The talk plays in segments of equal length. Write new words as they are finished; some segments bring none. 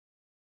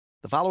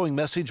The following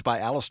message by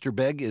Alistair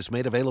Begg is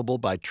made available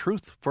by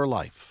Truth for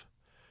Life.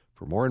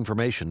 For more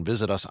information,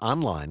 visit us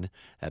online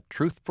at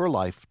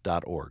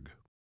truthforlife.org.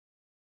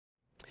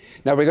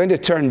 Now we're going to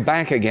turn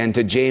back again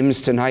to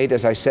James tonight,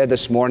 as I said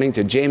this morning,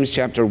 to James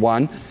chapter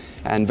 1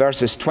 and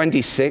verses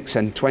 26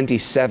 and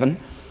 27.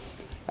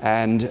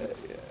 And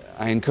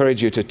I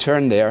encourage you to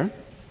turn there.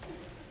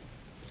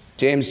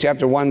 James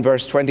chapter 1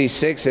 verse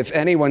 26, if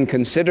anyone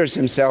considers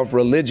himself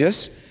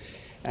religious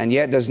and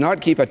yet does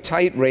not keep a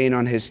tight rein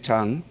on his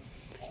tongue,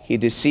 he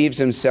deceives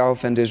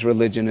himself and his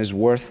religion is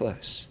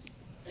worthless.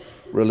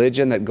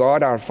 Religion that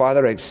God our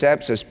Father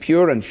accepts as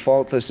pure and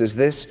faultless is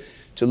this,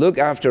 to look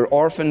after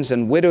orphans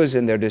and widows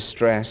in their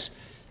distress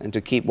and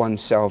to keep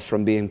oneself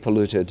from being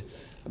polluted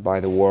by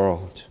the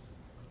world.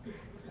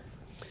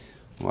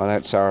 Well,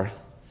 that's our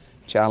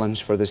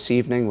challenge for this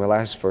evening. We'll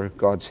ask for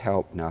God's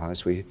help now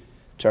as we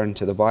turn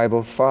to the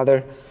Bible.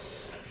 Father,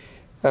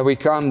 we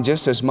come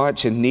just as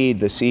much in need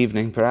this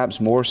evening, perhaps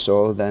more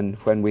so than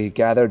when we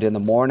gathered in the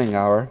morning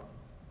hour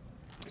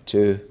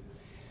to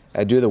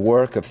do the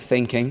work of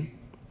thinking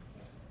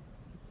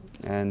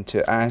and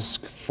to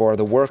ask for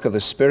the work of the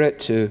Spirit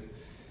to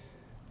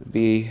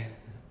be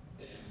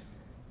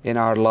in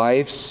our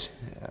lives,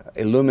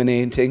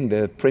 illuminating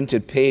the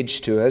printed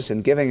page to us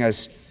and giving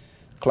us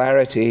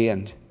clarity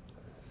and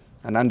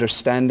an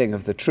understanding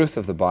of the truth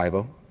of the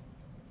Bible.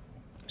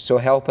 So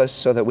help us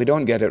so that we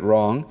don't get it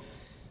wrong,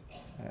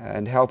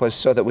 and help us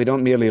so that we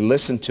don't merely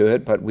listen to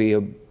it, but we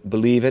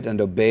believe it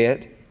and obey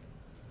it,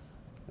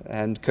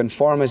 and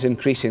conform us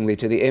increasingly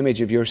to the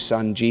image of your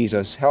Son,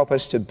 Jesus. Help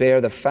us to bear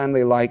the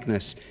family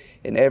likeness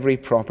in every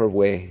proper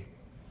way.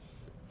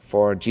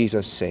 For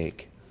Jesus'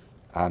 sake.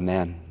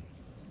 Amen.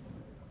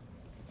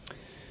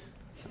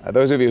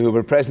 Those of you who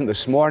were present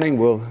this morning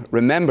will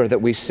remember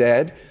that we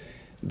said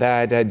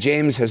that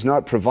James has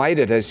not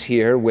provided us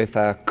here with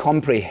a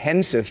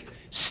comprehensive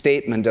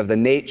statement of the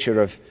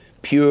nature of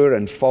pure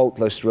and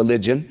faultless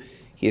religion.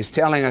 He is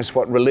telling us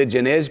what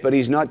religion is, but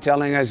he's not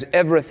telling us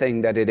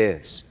everything that it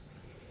is.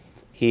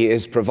 He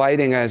is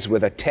providing us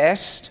with a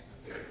test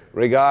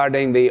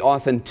regarding the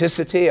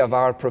authenticity of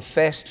our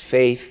professed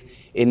faith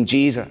in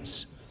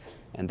Jesus.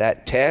 And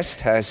that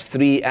test has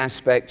three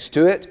aspects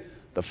to it.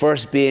 The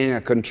first being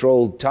a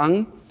controlled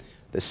tongue,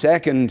 the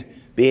second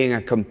being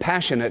a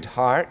compassionate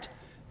heart,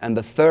 and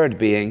the third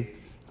being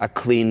a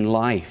clean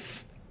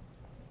life.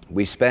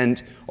 We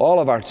spent all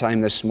of our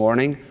time this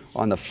morning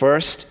on the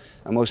first,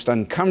 a most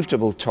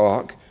uncomfortable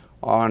talk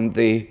on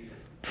the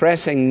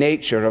pressing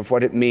nature of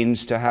what it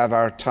means to have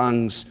our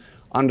tongues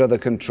under the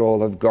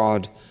control of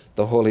God,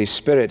 the Holy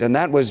Spirit. And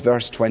that was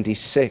verse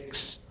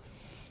 26.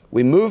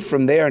 We move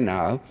from there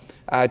now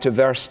to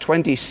verse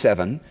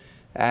 27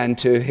 and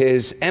to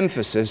his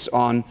emphasis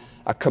on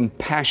a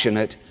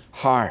compassionate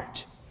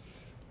heart.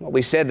 What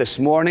we said this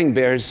morning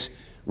bears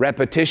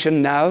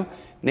repetition now,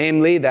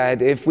 namely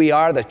that if we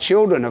are the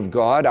children of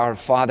God, our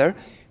Father,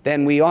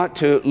 then we ought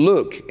to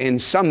look, in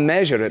some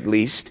measure at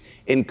least,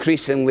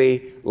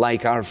 increasingly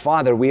like our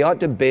Father. We ought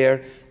to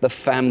bear the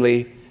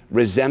family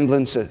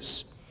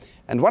resemblances.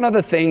 And one of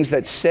the things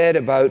that's said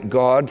about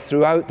God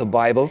throughout the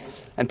Bible,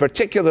 and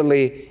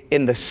particularly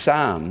in the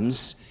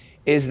Psalms,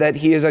 is that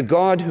He is a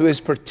God who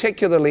is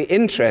particularly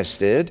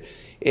interested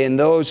in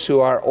those who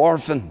are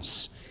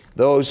orphans,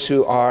 those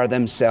who are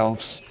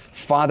themselves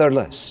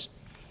fatherless.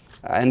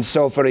 And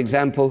so, for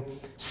example,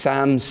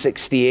 Psalm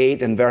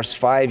 68 and verse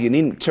 5, you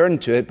needn't turn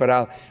to it, but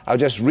I'll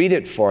just read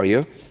it for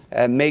you,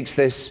 makes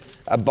this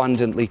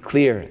abundantly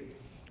clear,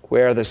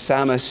 where the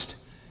psalmist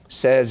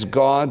says,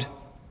 God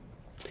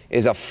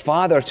is a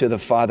father to the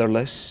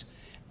fatherless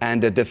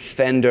and a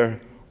defender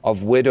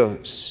of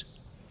widows.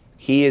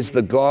 He is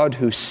the God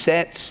who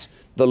sets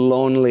the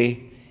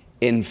lonely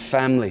in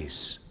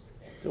families.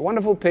 It's a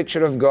wonderful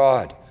picture of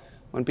God.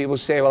 When people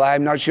say, well,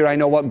 I'm not sure I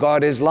know what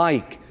God is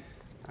like.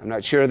 I'm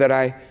not sure that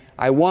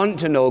I want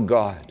to know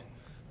God.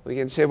 We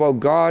can say, well,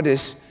 God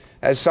is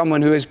as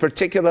someone who is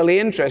particularly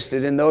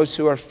interested in those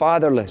who are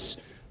fatherless,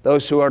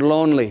 those who are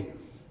lonely,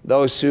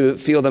 those who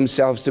feel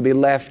themselves to be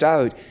left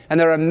out. And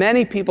there are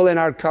many people in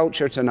our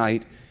culture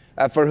tonight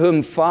for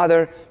whom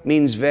father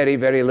means very,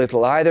 very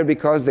little, either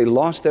because they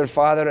lost their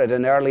father at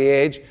an early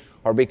age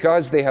or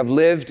because they have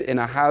lived in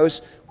a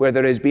house where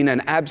there has been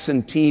an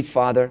absentee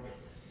father.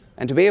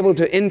 And to be able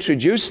to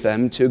introduce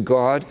them to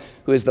God,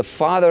 who is the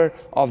Father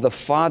of the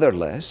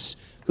fatherless,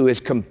 who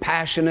is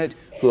compassionate,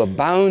 who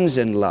abounds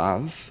in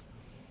love,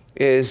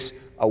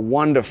 is a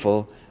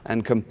wonderful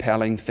and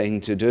compelling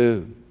thing to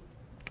do.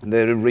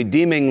 The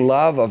redeeming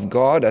love of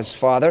God as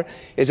Father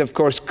is, of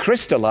course,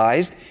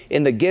 crystallized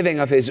in the giving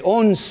of His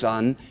own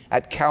Son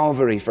at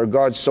Calvary. For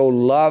God so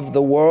loved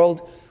the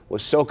world,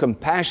 was so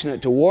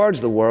compassionate towards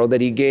the world,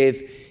 that He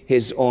gave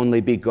His only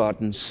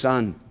begotten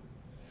Son.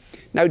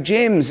 Now,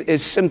 James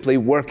is simply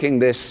working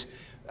this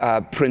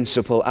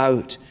principle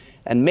out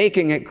and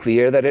making it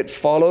clear that it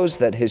follows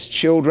that his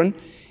children,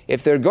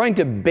 if they're going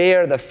to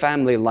bear the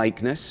family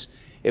likeness,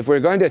 if we're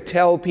going to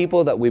tell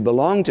people that we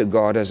belong to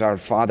God as our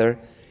Father,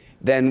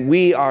 then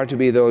we are to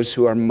be those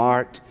who are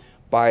marked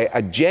by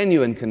a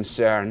genuine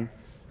concern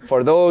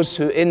for those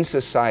who in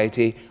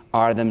society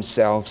are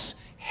themselves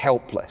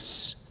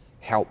helpless.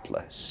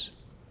 Helpless.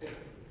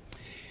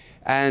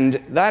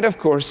 And that, of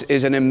course,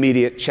 is an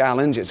immediate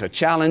challenge. It's a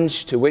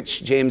challenge to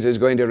which James is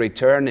going to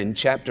return in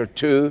chapter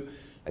 2,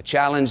 a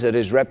challenge that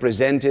is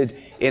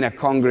represented in a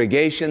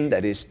congregation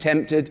that is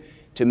tempted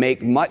to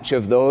make much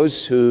of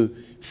those who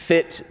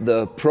fit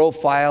the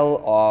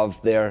profile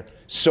of their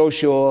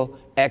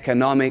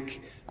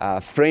socio-economic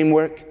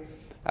framework,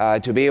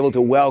 to be able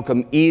to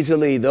welcome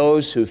easily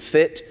those who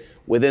fit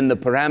within the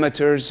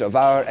parameters of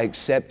our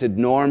accepted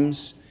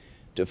norms,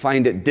 to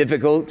find it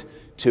difficult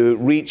to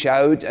reach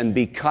out and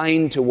be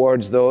kind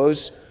towards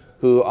those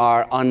who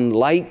are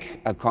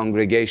unlike a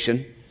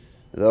congregation,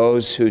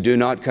 those who do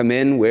not come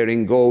in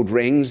wearing gold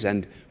rings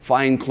and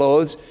fine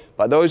clothes,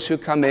 but those who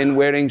come in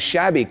wearing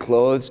shabby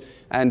clothes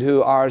and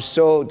who are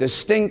so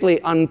distinctly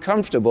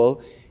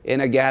uncomfortable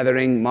in a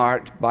gathering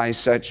marked by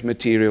such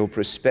material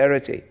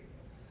prosperity.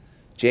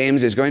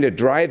 James is going to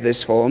drive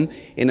this home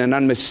in an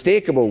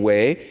unmistakable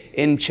way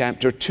in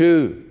chapter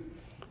 2.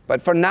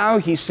 But for now,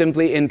 he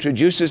simply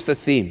introduces the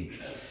theme.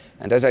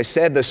 And as I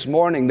said this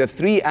morning, the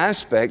three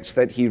aspects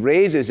that he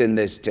raises in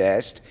this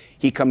test,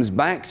 he comes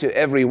back to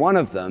every one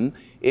of them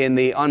in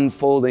the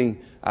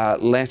unfolding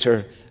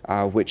letter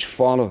which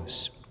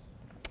follows.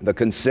 The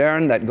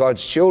concern that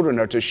God's children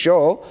are to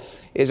show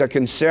is a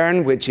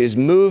concern which is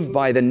moved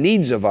by the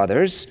needs of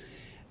others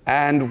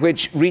and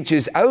which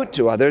reaches out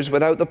to others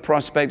without the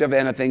prospect of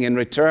anything in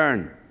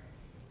return.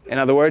 In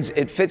other words,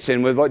 it fits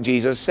in with what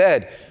Jesus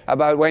said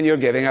about when you're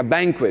giving a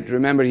banquet.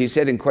 Remember, he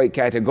said in quite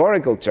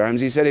categorical terms,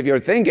 he said, if you're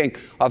thinking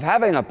of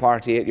having a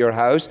party at your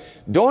house,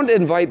 don't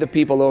invite the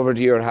people over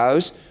to your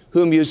house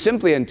whom you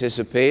simply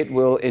anticipate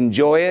will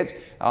enjoy it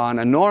on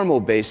a normal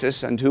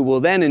basis and who will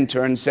then in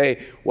turn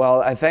say,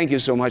 well, I thank you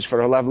so much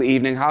for a lovely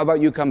evening. How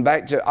about you come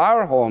back to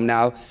our home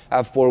now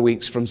 4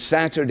 weeks from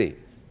Saturday?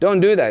 Don't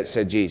do that,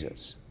 said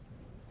Jesus.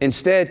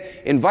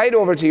 Instead, invite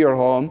over to your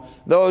home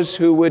those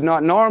who would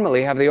not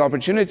normally have the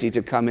opportunity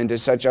to come into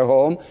such a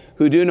home,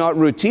 who do not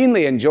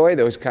routinely enjoy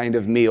those kind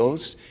of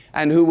meals,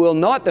 and who will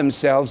not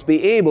themselves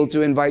be able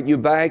to invite you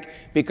back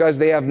because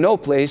they have no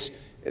place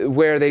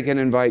where they can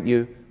invite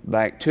you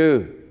back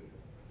to.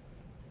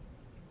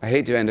 I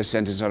hate to end a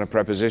sentence on a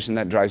preposition.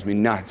 That drives me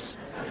nuts.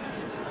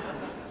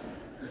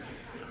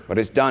 But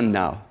it's done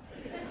now.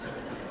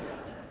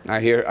 I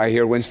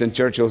hear Winston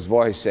Churchill's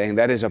voice saying,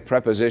 that is a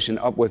preposition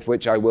up with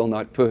which I will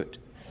not put.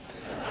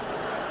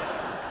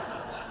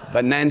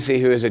 But Nancy,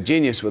 who is a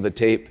genius with the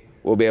tape,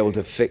 will be able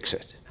to fix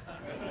it.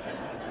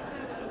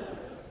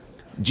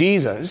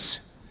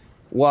 Jesus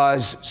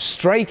was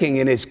striking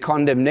in his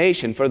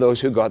condemnation for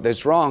those who got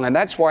this wrong. And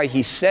that's why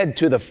he said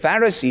to the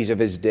Pharisees of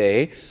his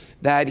day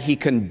that he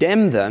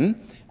condemned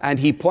them and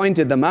he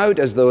pointed them out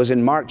as those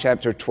in Mark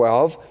chapter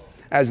 12,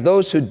 as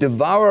those who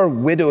devour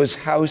widows'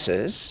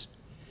 houses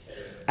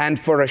and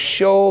for a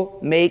show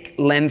make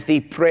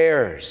lengthy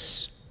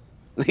prayers.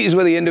 These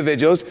were the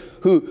individuals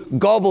who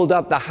gobbled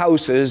up the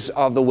houses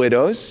of the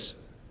widows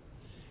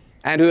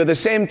and who at the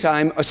same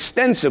time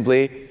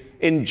ostensibly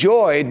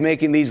enjoyed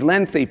making these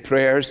lengthy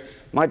prayers,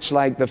 much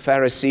like the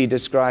Pharisee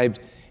described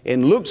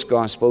in Luke's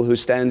gospel, who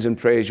stands and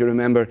prays, you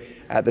remember,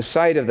 at the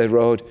side of the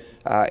road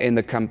in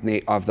the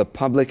company of the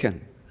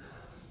publican.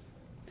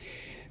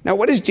 Now,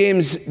 what is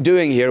James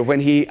doing here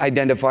when he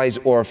identifies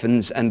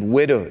orphans and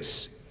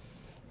widows?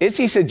 Is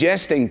he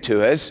suggesting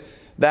to us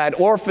that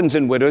orphans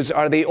and widows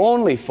are the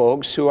only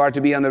folks who are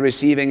to be on the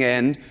receiving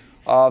end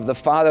of the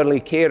fatherly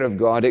care of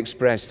God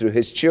expressed through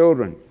his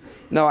children?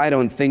 No, I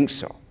don't think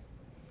so.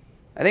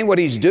 I think what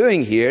he's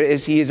doing here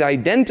is he is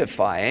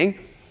identifying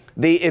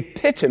the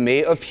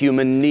epitome of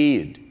human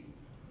need.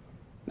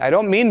 I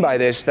don't mean by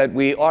this that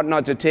we ought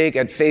not to take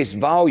at face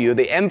value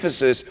the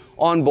emphasis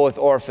on both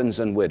orphans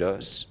and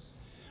widows,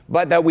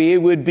 but that we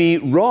would be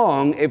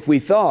wrong if we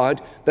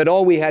thought that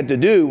all we had to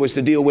do was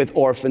to deal with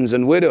orphans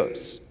and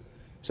widows.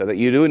 So that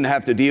you wouldn't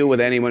have to deal with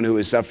anyone who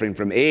was suffering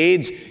from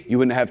AIDS, you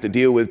wouldn't have to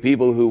deal with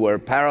people who were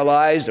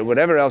paralyzed or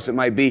whatever else it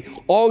might be.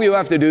 All you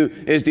have to do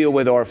is deal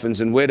with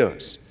orphans and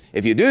widows.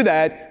 If you do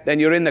that, then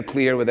you're in the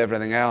clear with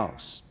everything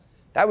else.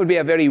 That would be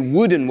a very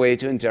wooden way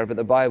to interpret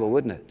the Bible,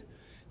 wouldn't it?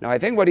 Now, I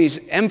think what he's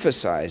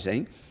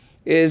emphasizing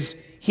is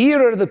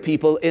here are the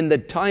people in the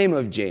time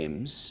of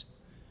James,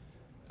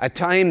 a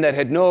time that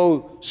had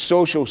no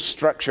social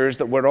structures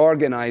that were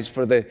organized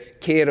for the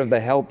care of the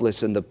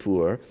helpless and the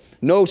poor,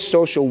 no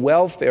social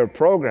welfare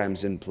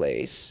programs in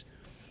place.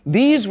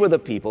 These were the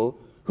people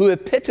who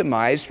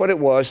epitomized what it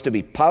was to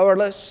be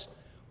powerless,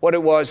 what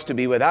it was to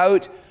be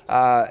without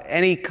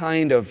any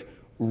kind of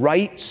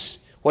rights,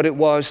 what it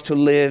was to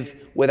live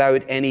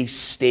without any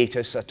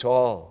status at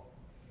all.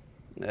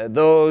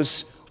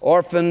 Those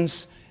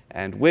orphans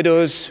and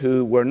widows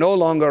who were no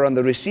longer on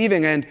the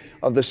receiving end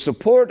of the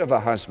support of a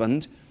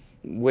husband,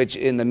 which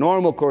in the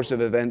normal course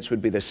of events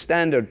would be the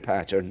standard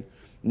pattern,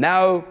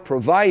 now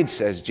provide,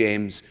 says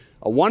James,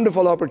 a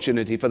wonderful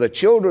opportunity for the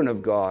children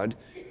of God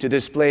to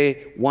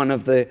display one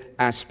of the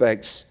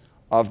aspects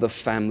of the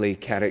family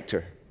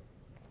character,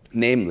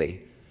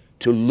 namely,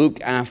 to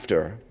look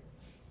after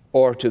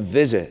or to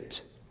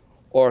visit,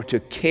 or to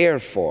care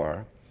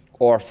for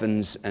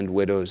orphans and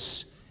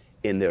widows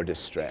in their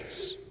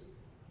distress.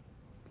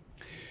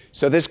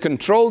 So this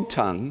controlled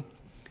tongue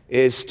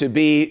is to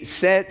be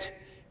set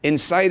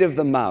inside of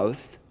the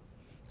mouth,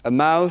 a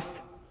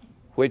mouth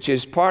which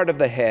is part of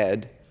the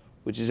head,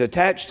 which is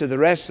attached to the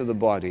rest of the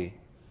body,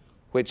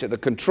 which at the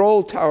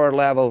control tower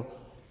level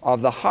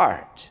of the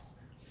heart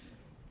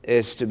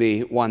is to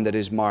be one that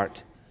is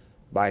marked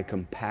by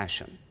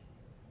compassion.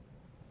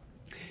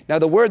 Now,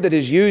 the word that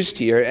is used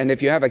here, and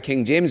if you have a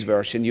King James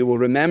Version, you will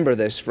remember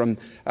this from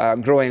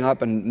growing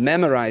up and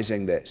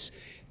memorizing this,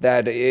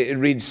 that it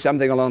reads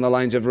something along the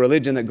lines of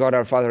religion that God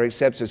our Father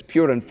accepts as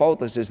pure and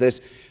faultless is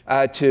this,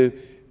 to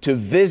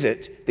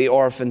visit the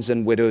orphans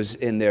and widows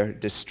in their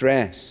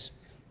distress.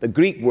 The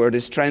Greek word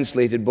is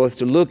translated both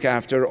to look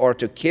after or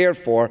to care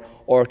for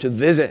or to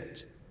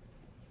visit.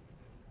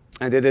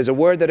 And it is a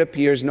word that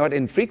appears not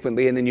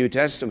infrequently in the New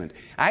Testament.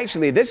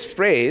 Actually, this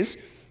phrase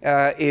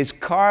is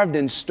carved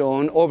in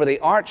stone over the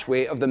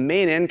archway of the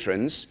main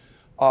entrance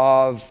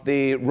of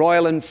the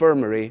Royal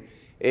Infirmary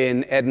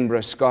in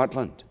Edinburgh,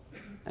 Scotland.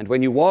 And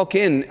when you walk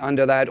in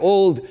under that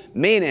old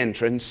main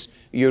entrance,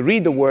 you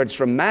read the words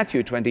from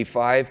Matthew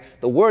 25,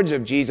 the words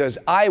of Jesus,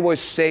 "I was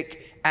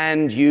sick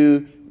and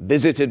you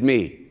visited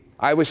me."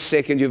 I was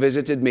sick and you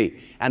visited me.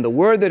 And the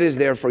word that is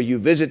there for "you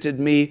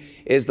visited me"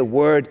 is the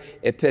word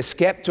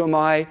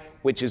episkeptomai,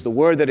 which is the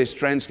word that is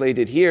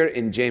translated here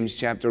in James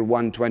chapter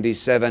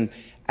 1:27,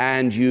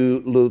 "and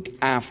you look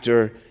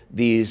after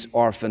these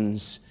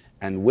orphans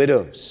and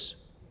widows."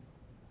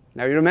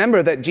 Now you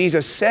remember that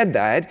Jesus said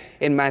that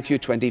in Matthew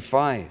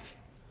 25,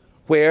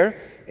 where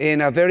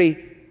in a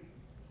very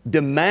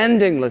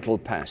demanding little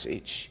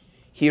passage,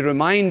 he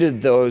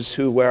reminded those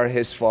who were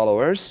his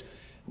followers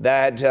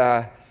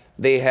that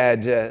they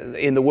had,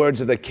 in the words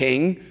of the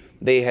king,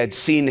 they had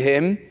seen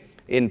him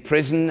in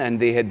prison and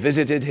they had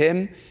visited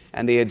him,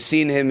 and they had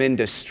seen him in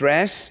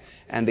distress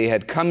and they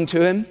had come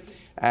to him,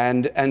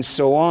 and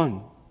so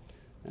on.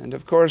 And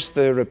of course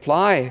the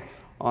reply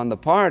on the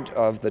part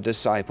of the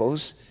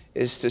disciples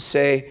is to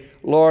say,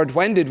 "Lord,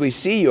 when did we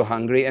see you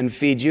hungry and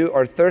feed you,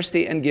 or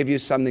thirsty and give you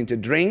something to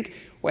drink?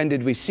 When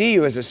did we see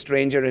you as a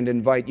stranger and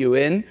invite you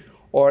in,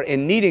 or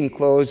in needing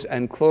clothes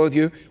and clothe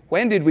you?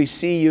 When did we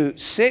see you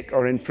sick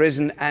or in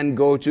prison and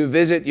go to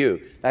visit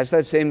you?" That's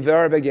that same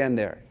verb again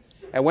there.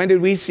 "And when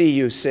did we see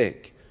you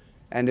sick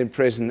and in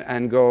prison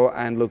and go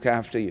and look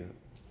after you?"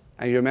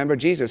 And you remember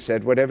Jesus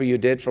said, "Whatever you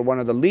did for one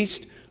of the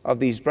least of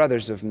these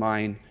brothers of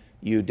mine,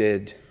 you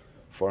did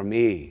for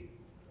me."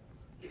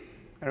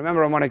 I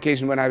remember on one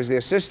occasion when I was the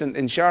assistant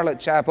in Charlotte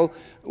Chapel,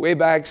 way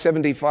back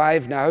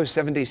 75 now,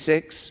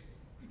 76,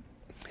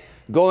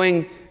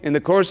 going in the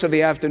course of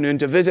the afternoon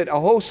to visit a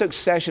whole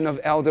succession of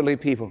elderly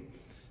people.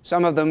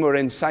 Some of them were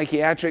in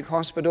psychiatric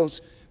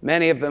hospitals.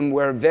 Many of them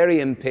were very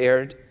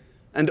impaired.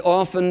 And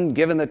often,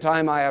 given the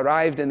time I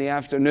arrived in the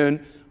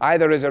afternoon,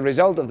 either as a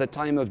result of the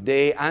time of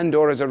day and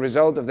or as a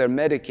result of their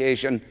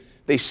medication,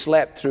 they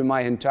slept through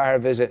my entire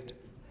visit.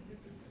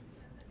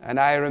 And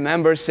I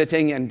remember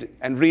sitting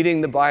and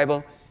reading the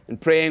Bible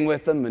and praying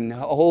with them and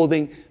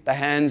holding the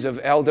hands of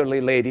elderly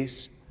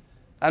ladies.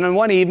 And on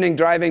one evening,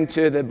 driving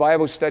to the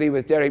Bible study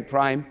with Derek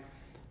Prime,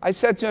 I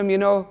said to him, "You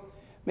know,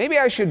 maybe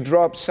I should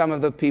drop some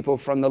of the people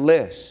from the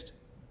list."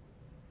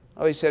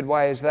 Oh, he said,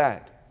 "Why is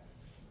that?"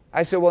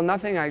 I said, "Well,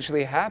 nothing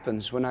actually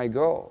happens when I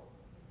go.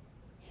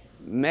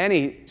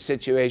 Many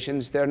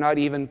situations, they're not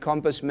even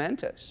compos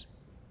mentis.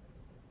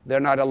 They're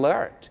not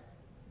alert.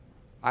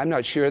 I'm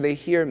not sure they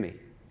hear me."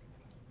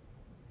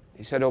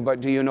 He said, "Oh, but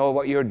do you know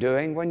what you're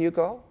doing when you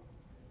go?"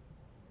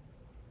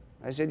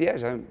 I said,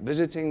 "Yes, I'm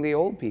visiting the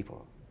old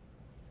people."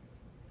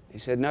 He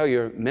said, "No,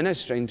 you're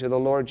ministering to the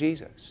Lord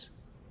Jesus.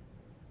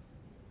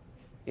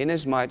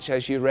 Inasmuch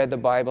as you read the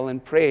Bible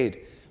and prayed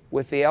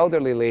with the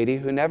elderly lady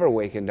who never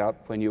wakened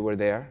up when you were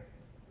there,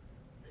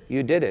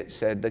 you did it,"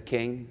 said the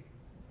King,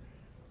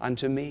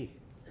 "unto me."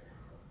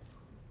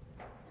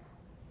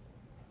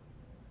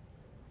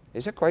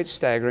 It's a quite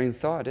staggering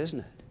thought, isn't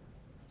it?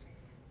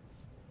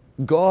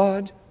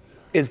 God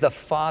is the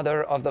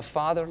Father of the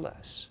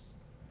fatherless.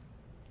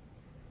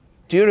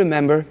 Do you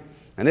remember,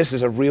 and this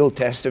is a real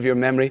test of your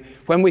memory,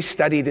 when we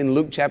studied in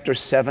Luke chapter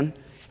 7,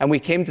 and we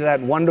came to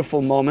that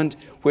wonderful moment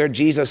where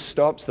Jesus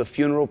stops the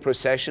funeral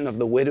procession of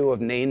the widow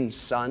of Nain's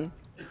son,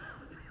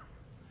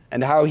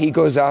 and how he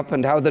goes up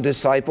and how the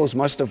disciples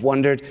must have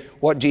wondered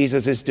what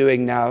Jesus is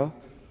doing now.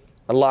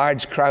 A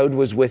large crowd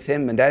was with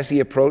him, and as he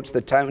approached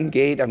the town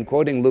gate, I'm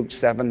quoting Luke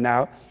 7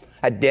 now,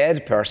 a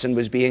dead person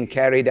was being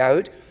carried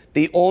out,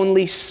 the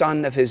only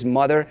son of his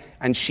mother,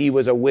 and she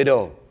was a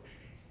widow.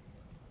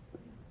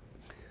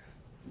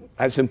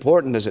 That's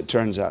important, as it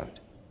turns out.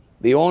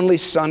 The only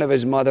son of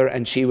his mother,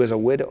 and she was a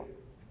widow.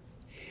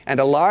 And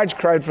a large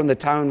crowd from the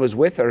town was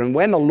with her, and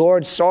when the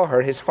Lord saw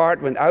her, his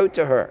heart went out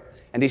to her,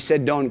 and he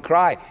said, "Don't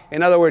cry."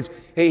 In other words,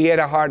 he had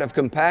a heart of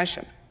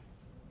compassion.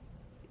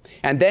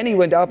 And then he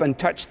went up and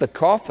touched the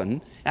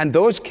coffin, and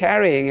those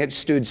carrying it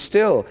stood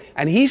still.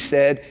 And he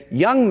said,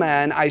 "Young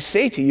man, I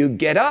say to you,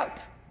 get up."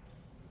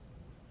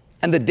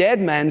 And the dead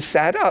man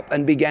sat up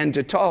and began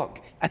to talk.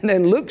 And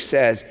then Luke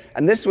says,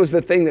 and this was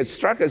the thing that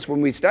struck us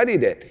when we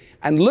studied it,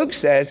 and Luke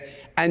says,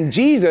 and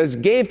Jesus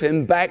gave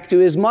him back to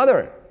his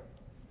mother.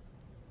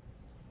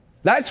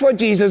 That's what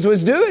Jesus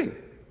was doing.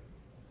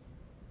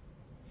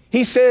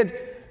 He said,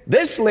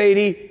 this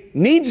lady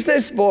needs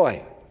this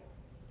boy.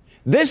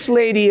 This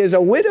lady is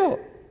a widow.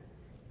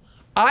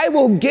 I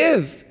will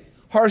give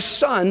her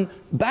son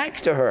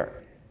back to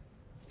her.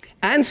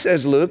 And,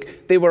 says Luke,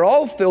 they were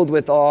all filled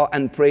with awe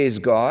and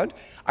praised God.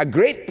 A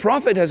great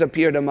prophet has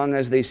appeared among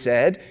us, they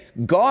said.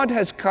 God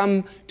has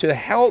come to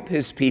help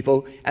his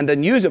people, and the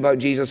news about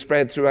Jesus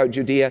spread throughout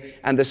Judea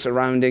and the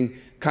surrounding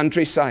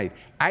countryside.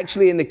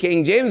 Actually, in the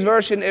King James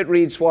Version, it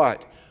reads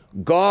what?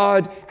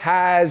 God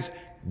has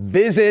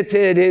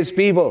visited his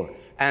people.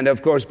 And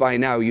of course, by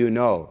now you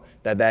know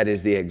that that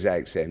is the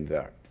exact same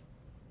verb.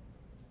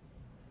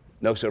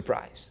 No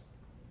surprise.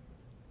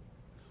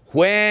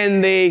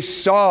 When they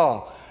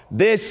saw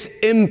this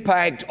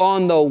impact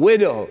on the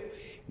widow,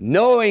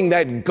 knowing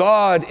that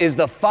God is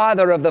the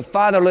father of the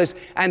fatherless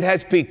and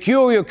has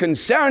peculiar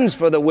concerns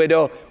for the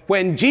widow,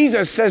 when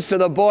Jesus says to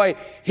the boy,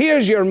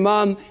 here's your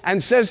mom,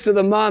 and says to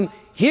the mom,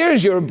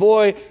 here's your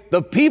boy,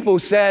 the people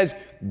says,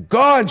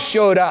 God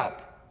showed up.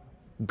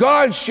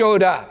 God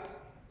showed up.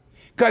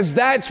 Because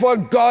that's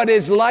what God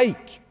is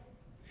like.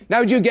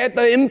 Now, do you get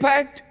the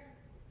impact?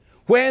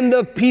 When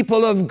the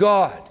people of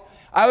God,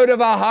 out of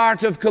a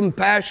heart of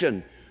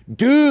compassion,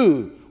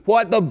 do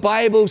what the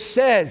Bible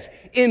says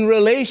in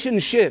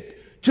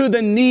relationship to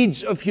the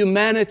needs of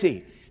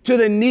humanity, to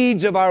the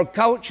needs of our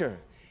culture,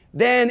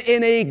 then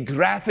in a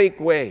graphic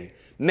way,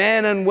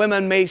 men and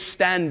women may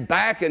stand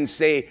back and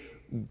say,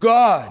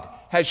 God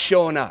has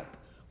shown up.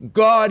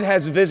 God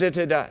has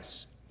visited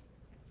us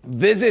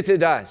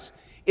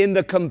in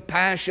the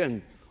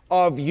compassion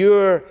of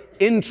your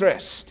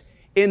interest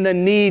in the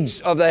needs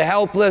of the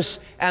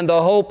helpless and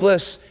the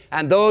hopeless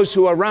and those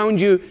who are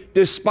around you,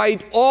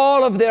 despite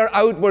all of their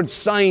outward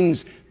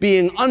signs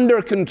being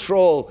under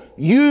control.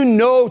 You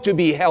know to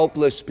be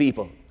helpless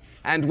people.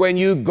 And when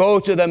you go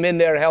to them in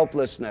their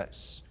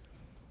helplessness,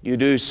 you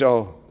do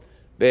so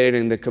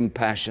bearing the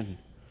compassion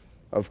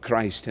of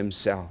Christ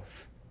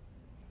himself.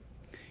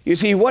 You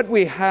see, what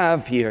we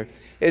have here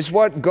is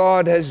what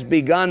God has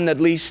begun at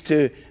least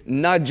to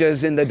nudge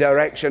us in the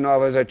direction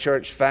of as a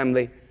church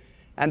family.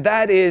 And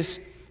that is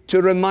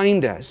to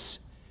remind us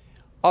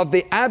of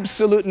the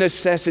absolute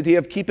necessity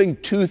of keeping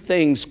two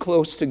things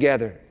close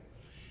together: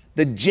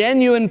 the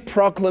genuine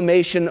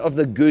proclamation of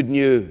the good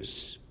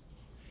news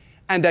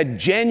and a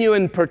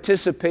genuine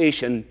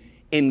participation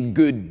in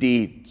good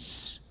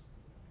deeds.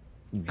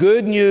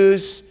 Good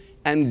news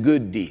and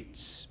good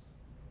deeds.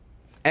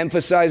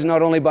 Emphasized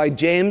not only by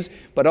James,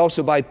 but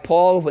also by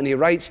Paul when he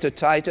writes to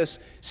Titus.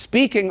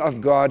 Speaking of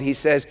God, he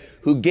says,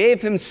 who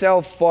gave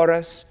himself for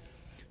us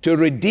to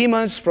redeem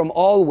us from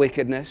all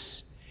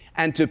wickedness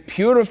and to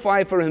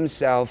purify for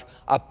himself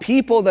a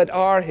people that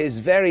are his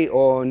very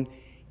own,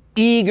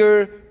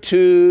 eager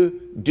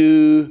to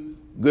do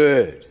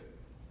good.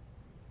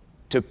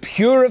 To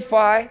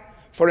purify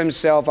for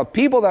himself a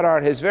people that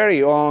are his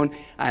very own.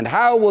 And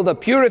how will the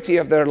purity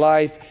of their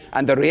life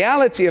and the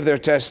reality of their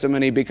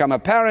testimony become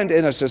apparent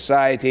in a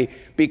society?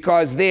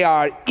 Because they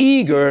are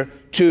eager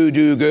to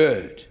do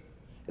good.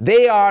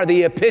 They are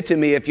the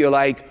epitome, if you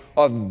like,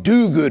 of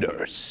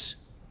do-gooders.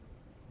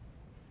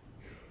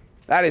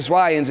 That is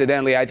why,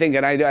 incidentally, I think,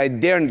 and I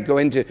daren't go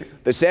into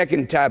the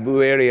second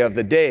taboo area of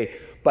the day,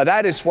 but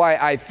that is why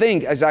I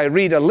think, as I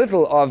read a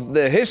little of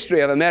the history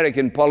of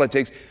American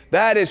politics,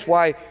 that is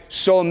why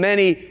so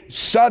many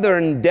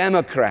Southern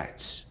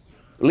Democrats,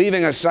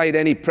 leaving aside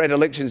any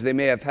predilections they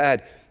may have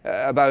had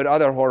about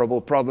other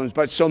horrible problems,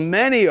 but so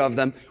many of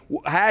them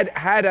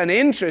had an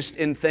interest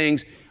in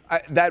things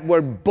that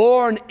were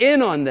borne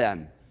in on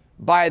them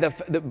by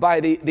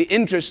the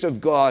interest of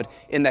God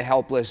in the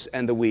helpless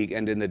and the weak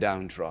and in the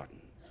downtrodden.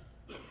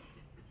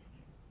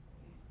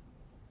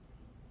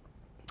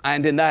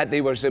 And in that,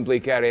 they were simply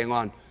carrying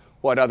on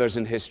what others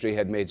in history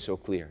had made so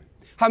clear.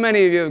 How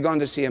many of you have gone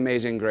to see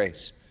Amazing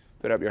Grace?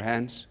 Put up your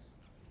hands.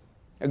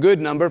 A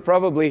good number,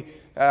 probably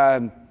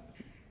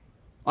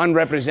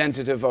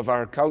unrepresentative of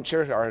our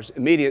culture, our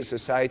immediate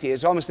society.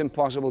 It's almost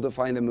impossible to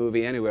find the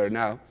movie anywhere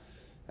now,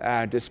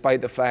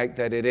 despite the fact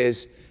that it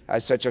is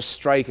such a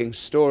striking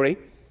story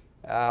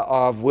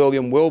of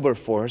William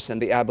Wilberforce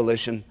and the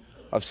abolition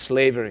of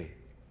slavery.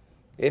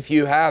 If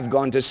you have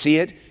gone to see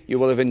it, you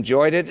will have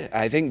enjoyed it,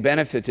 I think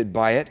benefited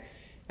by it,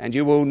 and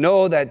you will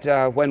know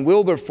that when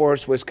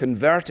Wilberforce was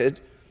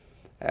converted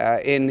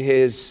in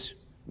his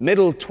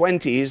middle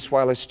 20s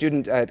while a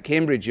student at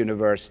Cambridge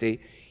University,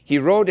 he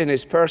wrote in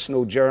his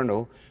personal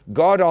journal,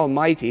 God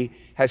Almighty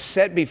has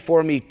set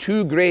before me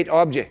two great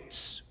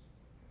objects: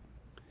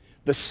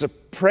 the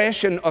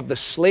suppression of the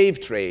slave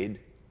trade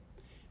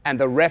and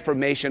the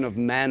reformation of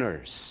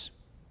manners.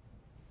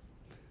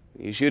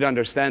 You should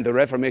understand the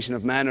reformation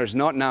of manners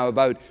not now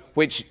about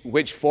which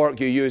fork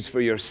you use for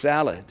your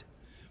salad,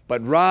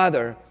 but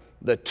rather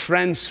the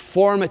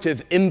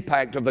transformative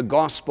impact of the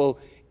gospel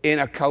in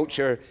a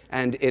culture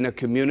and in a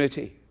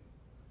community.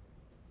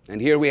 And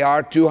here we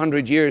are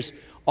 200 years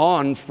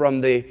on from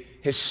the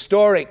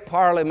historic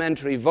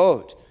parliamentary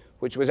vote,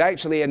 which was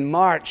actually in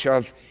March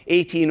of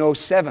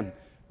 1807,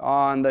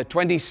 on the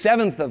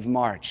 27th of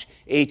March,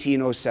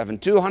 1807,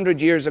 200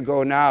 years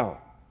ago now.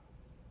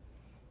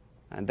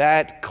 And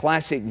that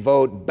classic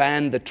vote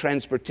banned the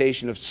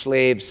transportation of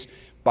slaves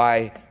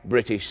by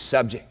British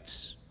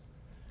subjects.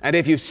 And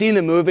if you've seen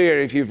the movie, or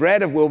if you've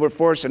read of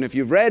Wilberforce, and if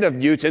you've read of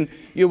Newton,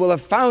 you will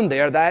have found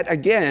there that,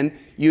 again,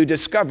 you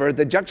discover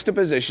the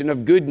juxtaposition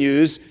of good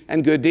news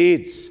and good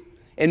deeds.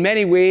 In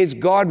many ways,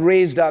 God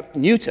raised up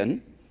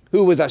Newton,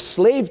 who was a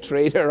slave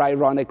trader,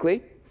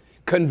 ironically,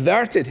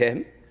 converted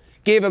him,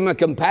 gave him a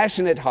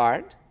compassionate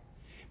heart,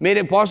 made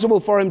it possible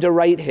for him to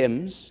write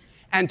hymns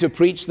and to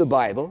preach the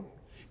Bible,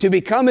 to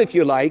become, if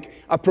you like,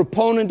 a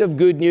proponent of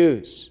good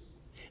news,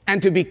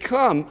 and to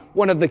become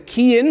one of the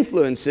key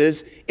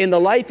influences in the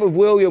life of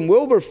William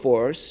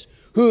Wilberforce,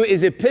 who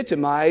is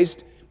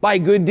epitomized by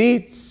good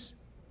deeds.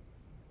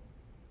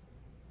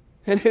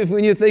 And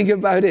when you think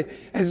about it,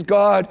 as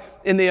God,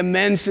 in the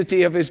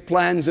immensity of his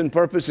plans and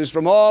purposes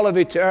from all of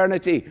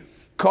eternity,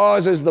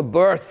 causes the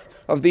birth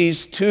of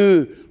these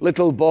two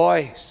little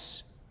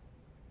boys,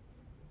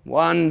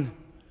 one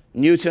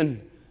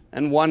Newton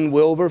and one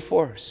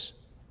Wilberforce,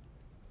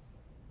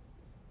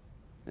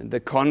 and the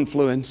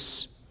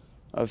confluence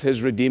of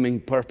his redeeming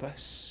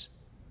purpose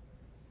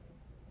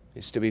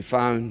is to be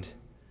found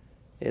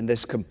in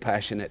this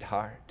compassionate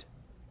heart.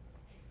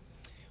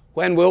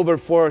 When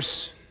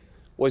Wilberforce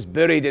was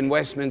buried in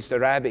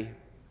Westminster Abbey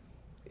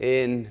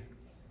in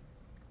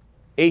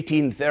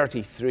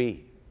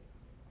 1833,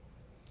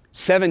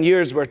 7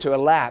 years were to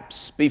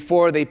elapse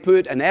before they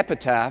put an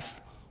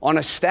epitaph on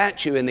a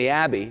statue in the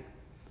Abbey,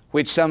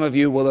 which some of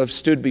you will have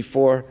stood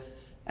before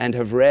and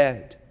have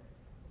read.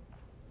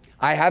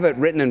 I have it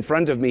written in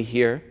front of me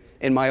here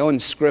in my own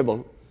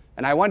scribble,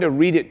 and I want to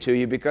read it to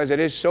you because it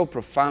is so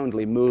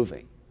profoundly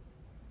moving.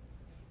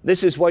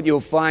 This is what you'll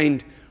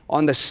find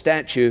on the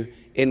statue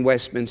in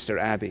Westminster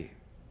Abbey.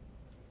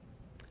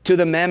 To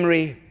the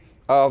memory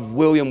of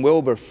William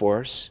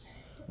Wilberforce,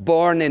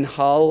 born in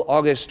Hull,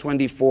 August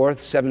 24th,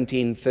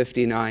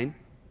 1759,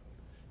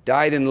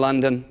 died in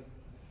London,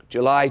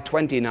 July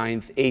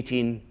 29th,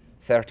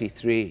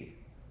 1833.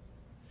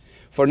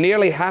 For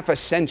nearly half a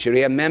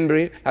century, a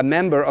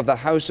member of the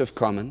House of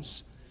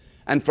Commons,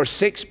 and for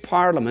 6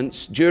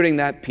 parliaments during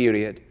that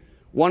period,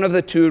 one of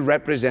the 2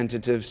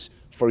 representatives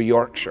for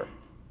Yorkshire.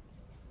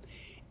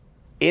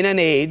 In an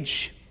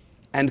age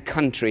and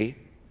country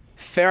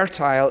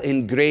fertile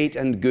in great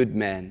and good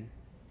men,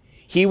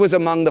 he was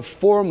among the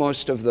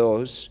foremost of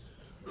those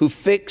who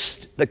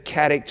fixed the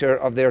character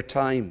of their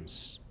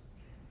times.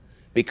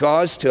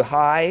 Because to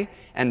high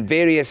and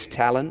various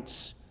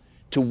talents,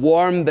 to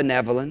warm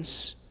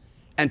benevolence,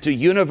 and to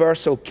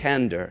universal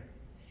candor,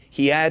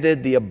 he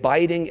added the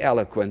abiding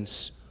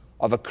eloquence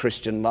of a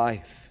Christian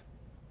life.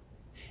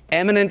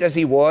 Eminent as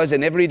he was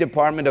in every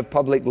department of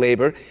public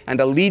labor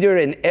and a leader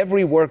in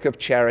every work of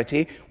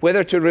charity,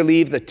 whether to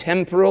relieve the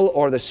temporal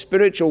or the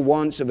spiritual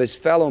wants of his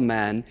fellow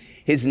man,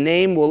 his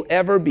name will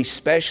ever be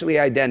specially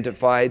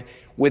identified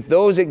with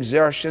those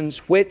exertions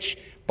which,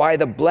 by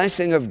the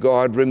blessing of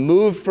God,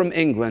 removed from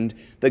England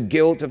the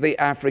guilt of the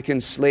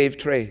African slave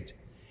trade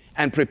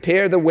and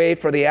prepared the way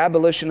for the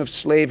abolition of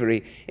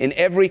slavery in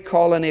every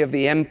colony of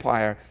the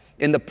empire.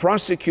 In the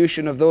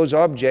prosecution of those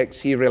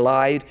objects, he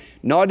relied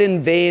not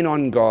in vain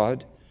on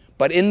God,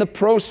 but in the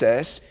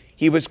process,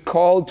 he was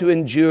called to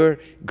endure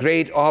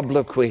great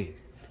obloquy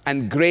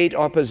and great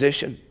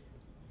opposition.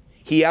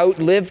 He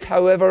outlived,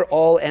 however,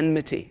 all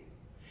enmity,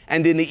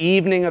 and in the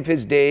evening of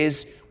his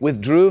days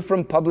withdrew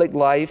from public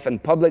life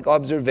and public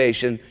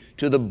observation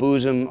to the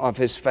bosom of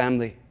his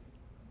family.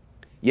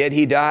 Yet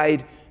he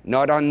died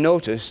not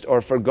unnoticed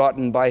or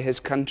forgotten by his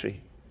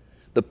country.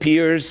 The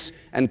peers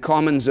and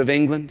commons of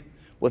England,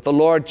 with the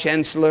Lord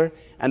Chancellor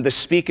and the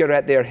Speaker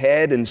at their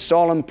head in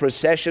solemn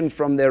procession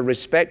from their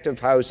respective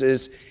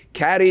houses,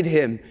 carried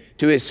him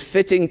to his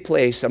fitting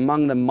place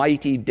among the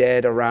mighty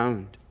dead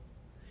around,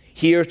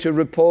 here to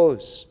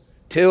repose,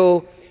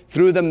 till,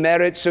 through the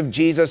merits of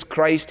Jesus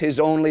Christ, his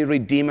only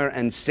Redeemer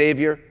and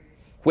Savior,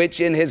 which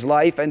in his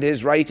life and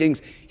his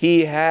writings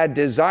he had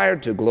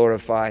desired to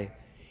glorify,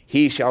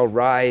 he shall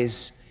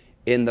rise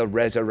in the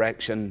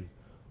resurrection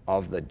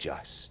of the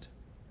just.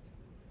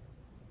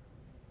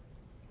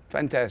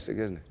 Fantastic,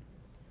 isn't it?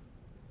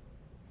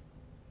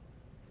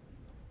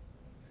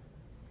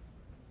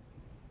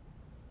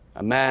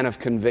 A man of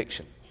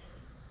conviction,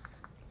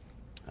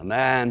 a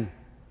man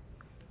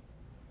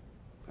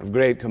of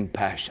great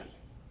compassion.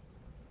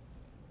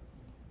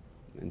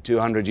 And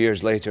 200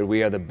 years later,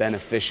 we are the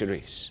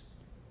beneficiaries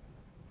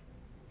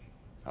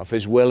of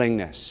his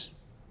willingness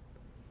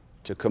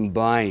to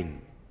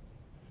combine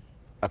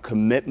a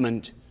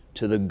commitment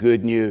to the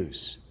good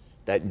news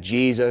that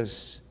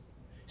Jesus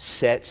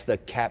sets the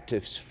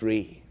captives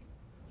free,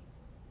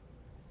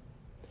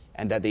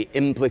 and that the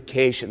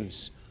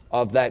implications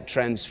of that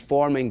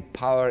transforming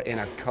power in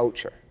a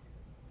culture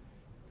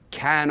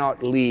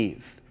cannot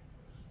leave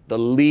the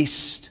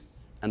least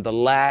and the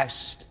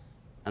last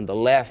and the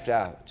left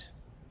out,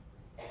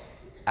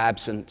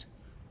 absent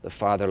the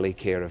fatherly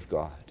care of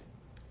God.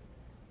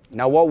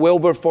 Now, what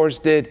Wilberforce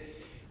did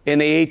in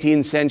the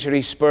 18th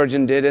century,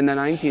 Spurgeon did in the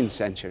 19th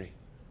century.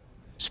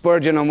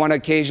 Spurgeon, on one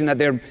occasion at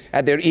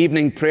their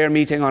evening prayer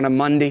meeting on a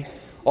Monday,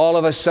 all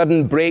of a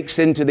sudden breaks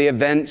into the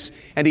events,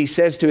 and he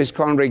says to his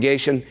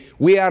congregation,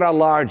 "We are a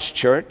large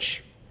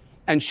church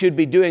and should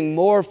be doing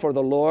more for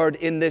the Lord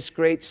in this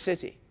great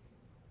city.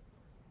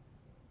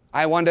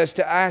 I want us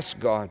to ask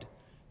God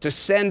to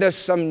send us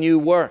some new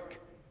work."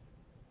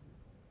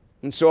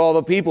 And so all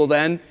the people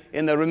then,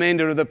 in the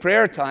remainder of the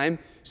prayer time,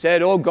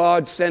 said, "Oh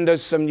God, send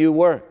us some new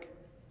work."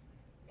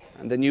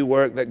 And the new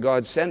work that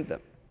God sent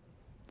them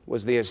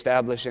was the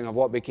establishing of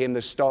what became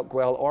the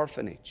Stockwell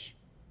Orphanage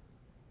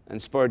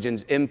and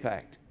Spurgeon's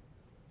impact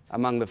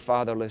among the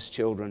fatherless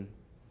children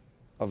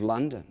of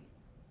London.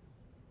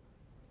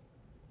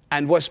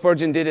 And what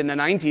Spurgeon did in the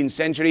 19th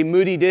century,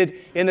 Moody did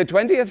in the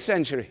 20th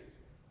century.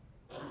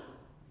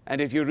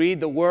 And if you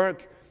read the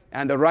work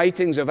and the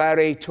writings of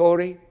R.A.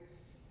 Torrey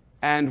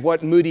and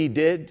what Moody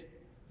did,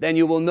 then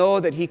you will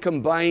know that he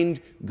combined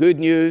good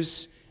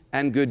news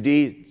and good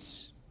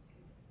deeds.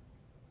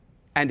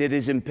 And it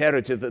is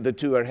imperative that the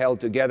two are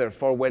held together,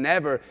 for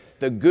whenever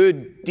the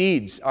good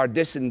deeds are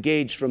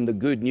disengaged from the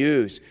good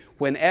news,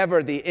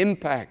 whenever the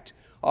impact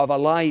of a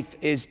life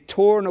is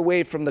torn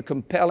away from the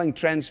compelling,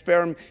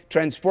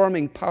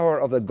 transforming power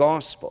of the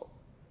gospel,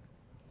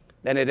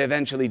 then it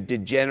eventually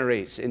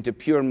degenerates into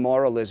pure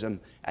moralism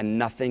and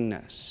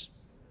nothingness.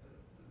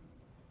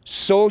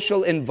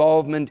 Social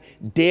involvement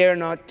dare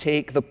not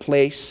take the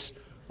place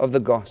of the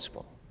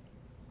gospel.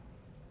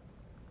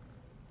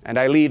 And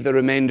I leave the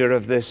remainder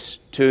of this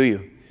to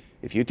you.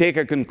 If you take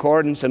a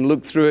concordance and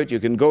look through it, you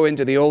can go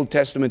into the Old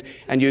Testament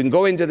and you can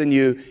go into the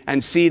New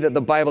and see that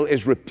the Bible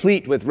is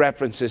replete with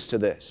references to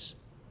this.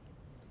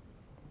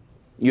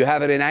 You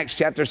have it in Acts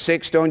chapter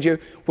 6, don't you?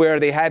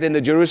 Where they had in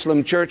the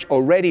Jerusalem church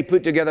already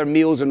put together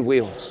meals on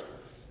wheels.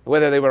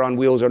 Whether they were on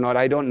wheels or not,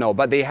 I don't know.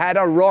 But they had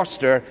a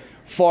roster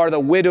for the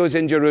widows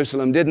in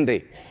Jerusalem, didn't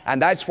they? And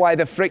that's why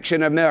the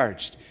friction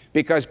emerged.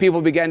 Because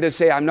people began to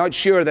say, "I'm not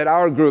sure that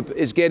our group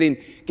is getting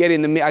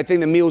the, I think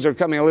the meals are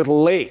coming a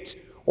little late,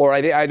 or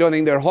I don't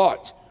think they're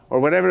hot," or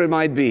whatever it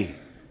might be.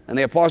 And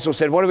the apostles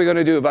said, "What are we going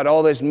to do about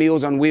all this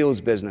meals on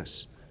wheels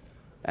business?"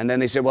 And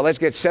then they said, "Well, let's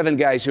get 7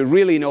 guys who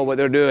really know what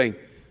they're doing,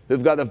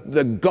 who've got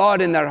the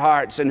God in their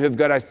hearts and who've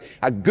got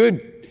a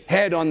good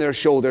head on their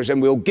shoulders,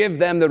 and we'll give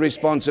them the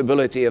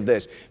responsibility of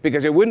this,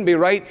 because it wouldn't be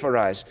right for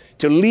us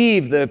to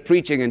leave the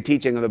preaching and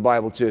teaching of the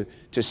Bible to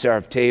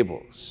serve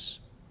tables."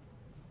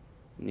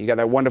 You got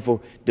that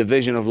wonderful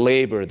division of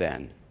labor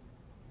then.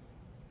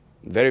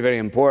 Very, very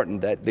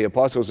important that the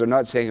apostles are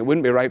not saying it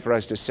wouldn't be right for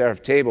us to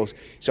serve tables.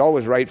 It's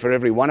always right for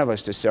every one of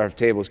us to serve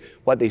tables.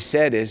 What they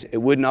said is it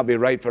would not be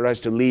right for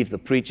us to leave the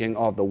preaching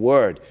of the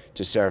word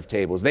to serve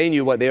tables. They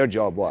knew what their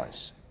job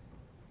was.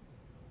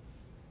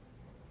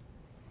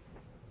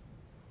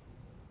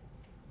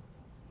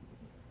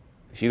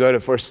 If you go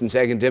to 1st and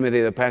 2nd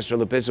Timothy, the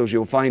pastoral epistles,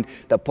 you'll find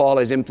that Paul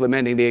is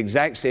implementing the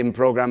exact same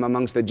program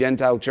amongst the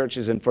Gentile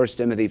churches in 1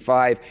 Timothy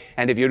 5.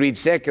 And if you read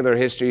secular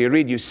history, you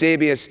read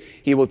Eusebius,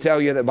 he will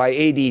tell you that by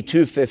AD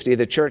 250,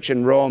 the church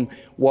in Rome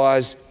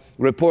was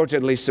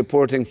reportedly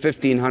supporting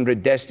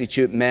 1,500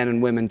 destitute men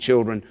and women,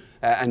 children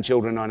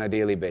on a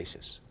daily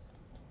basis.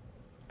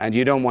 And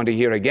you don't want to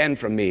hear again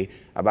from me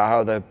about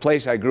how the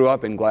place I grew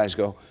up in,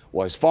 Glasgow,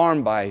 was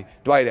farmed by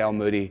Dwight L.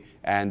 Moody,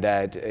 and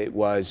that it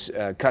was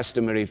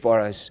customary for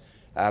us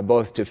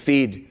both to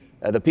feed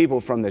the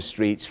people from the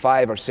streets,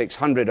 500 or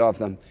 600 of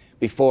them,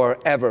 before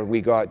ever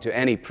we got to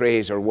any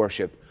praise or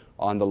worship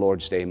on the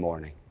Lord's Day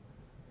morning.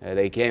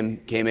 They came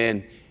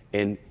in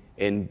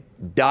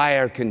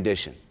dire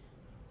condition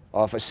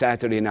of a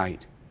Saturday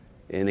night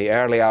in the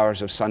early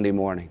hours of Sunday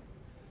morning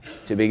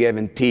to be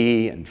given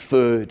tea and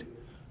food,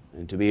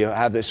 and to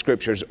have the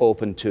scriptures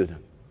open to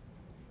them,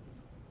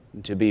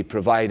 and to be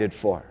provided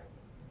for.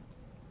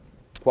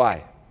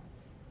 Why?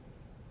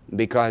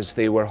 Because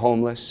they were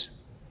homeless,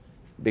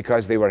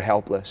 because they were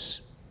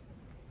helpless,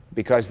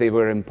 because they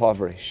were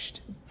impoverished,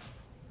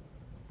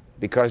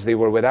 because they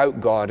were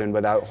without God and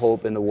without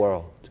hope in the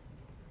world.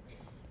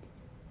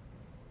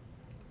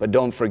 But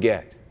don't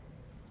forget,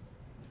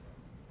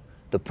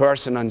 the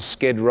person on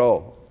Skid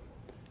Row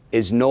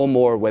is no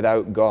more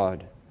without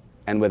God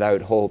and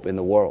without hope in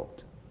the world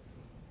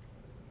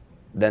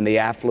than the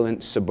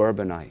affluent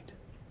suburbanite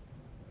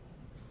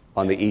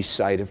on the east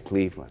side of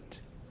Cleveland.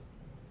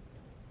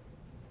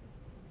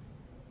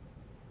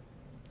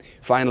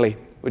 Finally,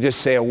 we'll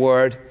just say a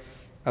word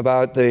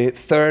about the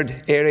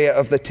third area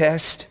of the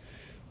test.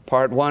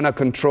 Part 1, a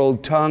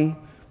controlled tongue.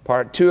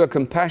 Part 2, a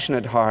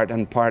compassionate heart.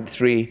 And Part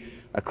 3,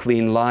 a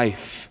clean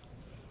life.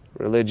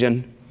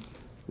 Religion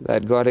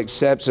that God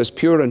accepts as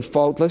pure and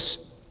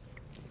faultless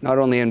not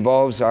only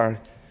involves our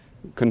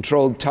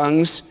controlled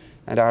tongues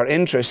and our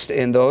interest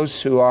in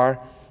those who are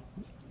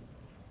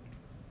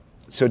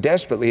so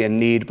desperately in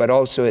need, but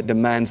also it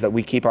demands that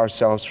we keep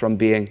ourselves from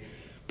being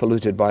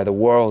polluted by the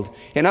world.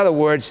 In other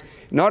words,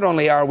 not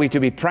only are we to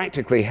be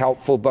practically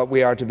helpful, but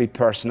we are to be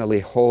personally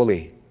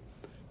holy.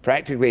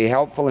 Practically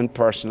helpful and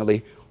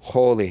personally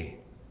holy.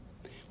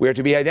 We are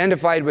to be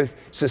identified with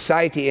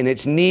society in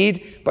its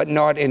need, but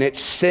not in its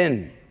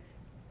sin.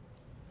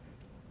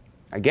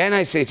 Again,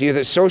 I say to you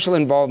that social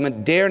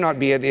involvement dare not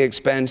be at the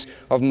expense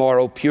of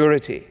moral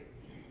purity.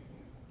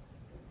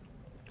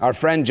 Our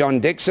friend John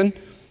Dixon,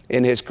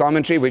 in his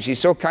commentary, which he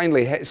so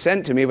kindly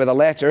sent to me with a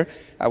letter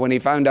when he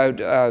found out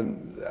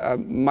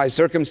my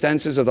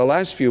circumstances of the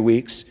last few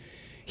weeks,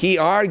 he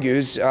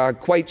argues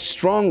quite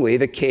strongly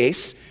the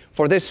case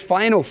for this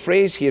final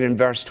phrase here in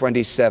verse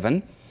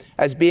 27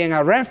 as being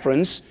a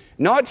reference,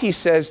 not, he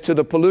says, to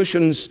the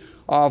pollutions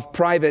of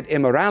private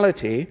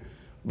immorality,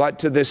 but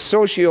to the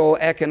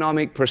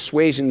socio-economic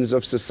persuasions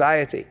of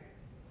society.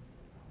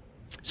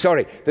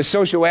 Sorry, the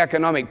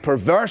socio-economic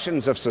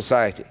perversions of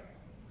society.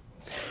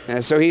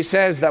 And so he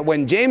says that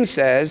when James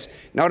says,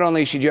 not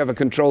only should you have a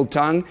controlled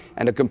tongue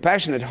and a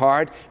compassionate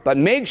heart, but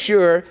make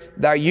sure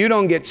that you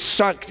don't get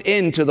sucked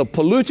into the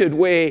polluted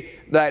way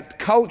that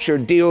culture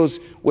deals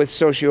with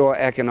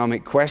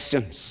socio-economic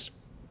questions.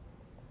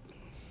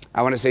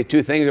 I want to say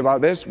two things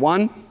about this.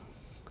 One,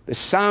 this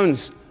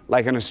sounds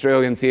like an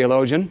Australian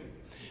theologian.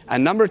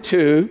 And number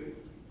two,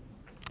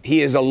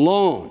 he is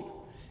alone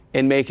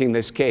in making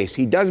this case.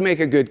 He does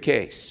make a good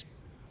case.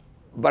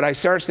 But I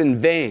searched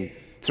in vain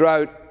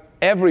throughout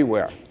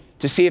everywhere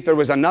to see if there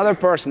was another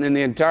person in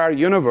the entire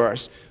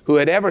universe who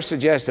had ever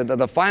suggested that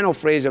the final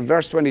phrase of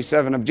verse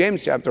 27 of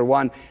James chapter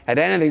 1 had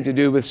anything to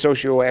do with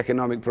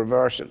socio-economic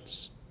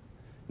perversions.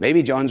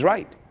 Maybe John's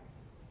right,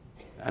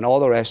 and all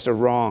the rest are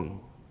wrong.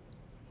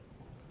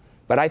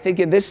 But I think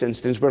in this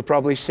instance, we're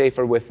probably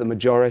safer with the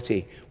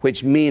majority,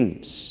 which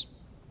means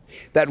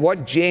that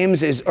what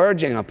James is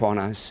urging upon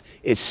us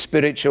is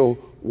spiritual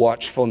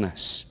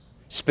watchfulness.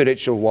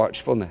 Spiritual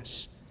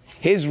watchfulness.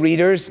 His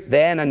readers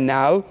then and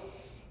now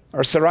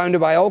are surrounded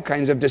by all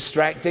kinds of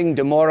distracting,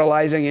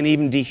 demoralizing, and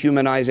even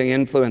dehumanizing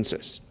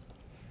influences.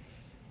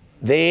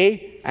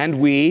 They and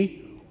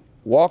we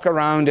walk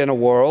around in a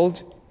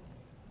world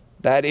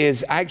that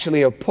is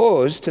actually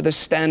opposed to the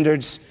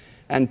standards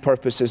and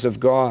purposes of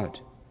God.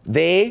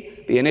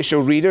 They, the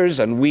initial readers,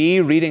 and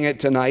we reading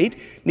it tonight,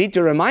 need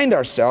to remind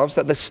ourselves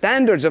that the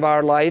standards of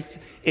our life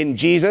in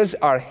Jesus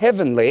are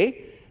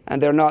heavenly,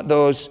 and they're not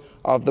those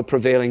of the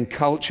prevailing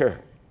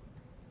culture.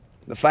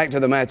 The fact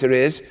of the matter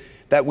is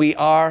that we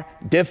are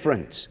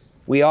different.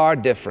 We are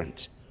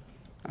different.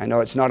 I know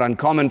it's not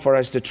uncommon for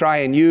us to try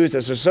and use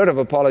as a sort of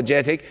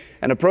apologetic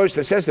an approach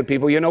that says to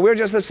people, you know, we're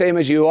just the same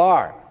as you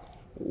are.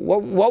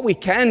 What we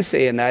can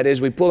say in that is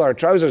we pull our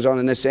trousers on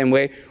in the same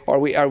way, or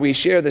we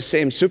share the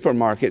same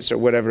supermarkets or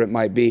whatever it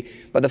might be.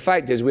 But the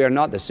fact is we are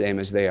not the same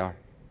as they are.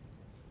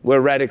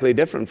 We're radically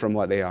different from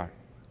what they are.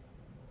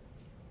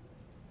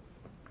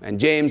 And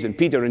James and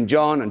Peter and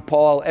John and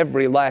Paul,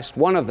 every last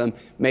one of them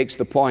makes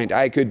the point.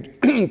 I could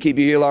keep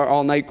you here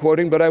all night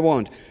quoting, but I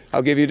won't.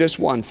 I'll give you just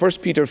one. 1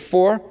 Peter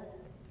 4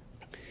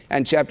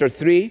 and chapter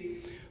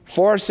 3.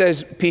 4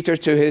 says Peter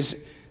to his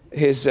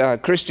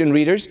Christian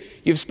readers,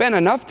 you've spent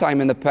enough time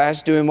in the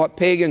past doing what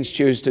pagans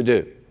choose to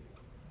do.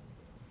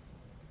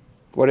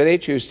 What do they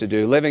choose to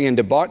do? Living in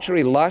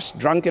debauchery, lust,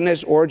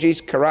 drunkenness, orgies,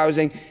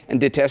 carousing, and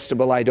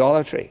detestable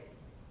idolatry.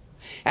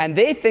 And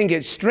they think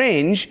it's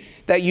strange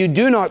that you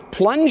do not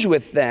plunge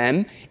with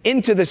them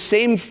into the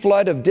same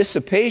flood of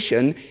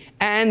dissipation,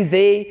 and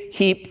they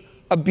heap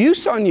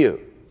abuse on you.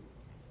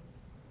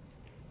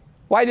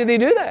 Why do they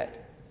do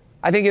that?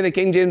 I think in the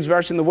King James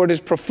Version the word is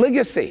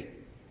profligacy,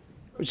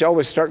 which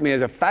always struck me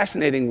as a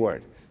fascinating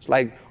word. It's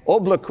like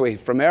obloquy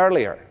from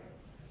earlier.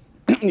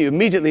 You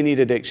immediately need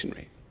a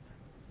dictionary.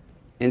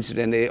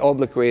 Incidentally,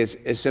 obloquy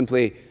is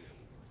simply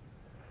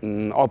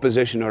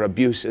opposition or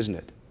abuse, isn't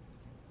it?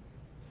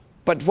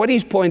 But what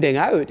he's pointing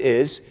out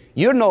is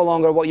you're no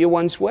longer what you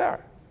once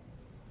were.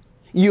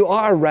 You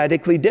are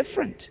radically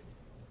different.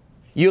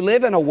 You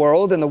live in a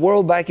world, and the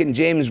world back in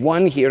James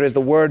 1 here is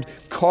the word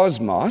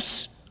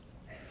cosmos.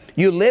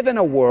 You live in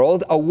a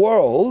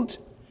world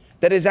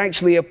that is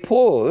actually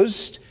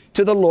opposed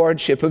to the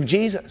lordship of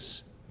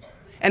Jesus.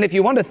 And if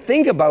you want to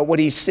think about what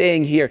he's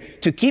saying here,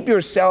 to keep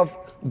yourself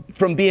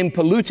from being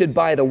polluted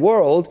by the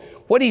world,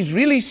 what he's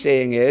really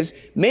saying is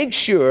make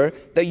sure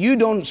that you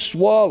don't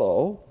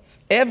swallow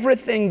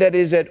everything that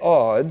is at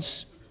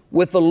odds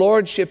with the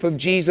lordship of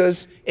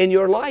Jesus in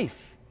your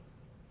life.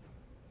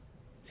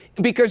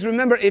 Because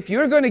remember, if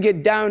you're going to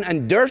get down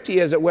and dirty,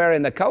 as it were,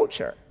 in the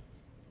culture,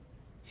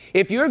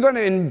 if you're going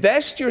to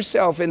invest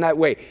yourself in that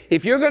way,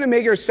 if you're going to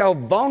make yourself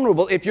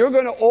vulnerable, if you're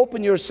going to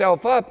open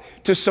yourself up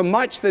to so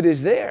much that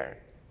is there,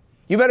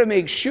 you better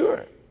make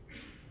sure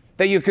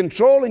that you're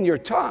controlling your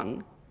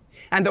tongue,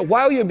 and that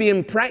while you're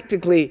being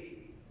practically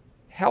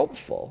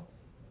helpful,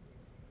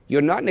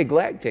 you're not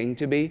neglecting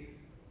to be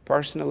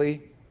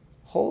personally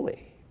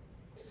holy.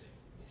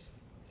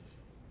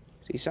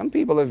 See, some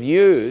people have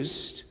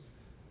used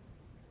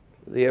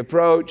the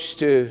approach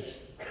to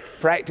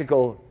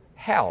practical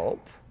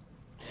help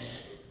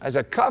as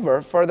a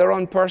cover for their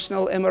own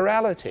personal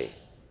immorality.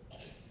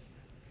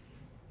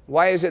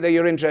 Why is it that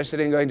you're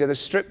interested in going to the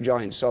strip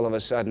joints all of a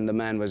sudden, the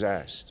man was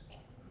asked.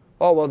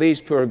 Oh, well,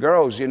 these poor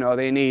girls, you know,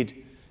 they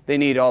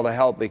need all the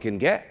help they can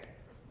get.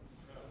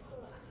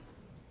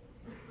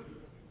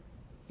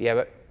 Yeah,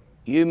 but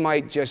you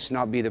might just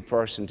not be the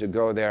person to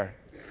go there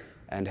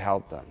and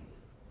help them.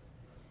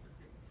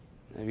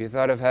 Have you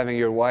thought of having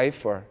your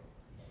wife or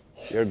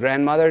your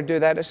grandmother do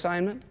that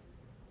assignment?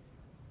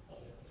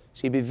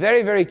 See, be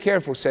very, very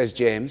careful, says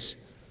James,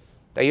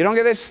 that you don't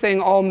get this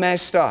thing all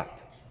messed up.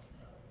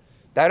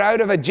 That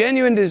out of a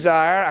genuine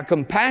desire, a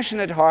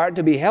compassionate heart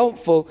to be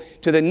helpful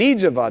to the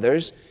needs of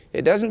others,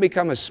 it doesn't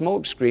become a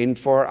smokescreen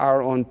for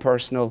our own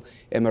personal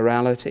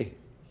immorality.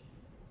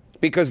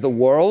 Because the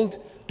world,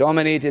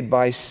 dominated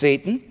by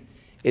Satan,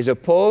 is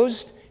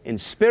opposed in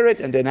spirit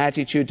and in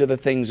attitude to the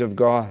things of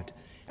God.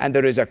 And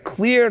there is a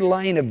clear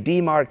line of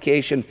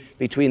demarcation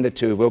between the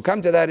two. We'll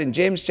come to that in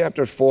James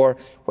chapter 4,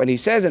 when he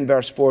says in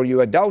verse 4,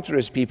 "You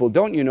adulterous people,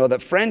 don't you know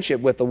that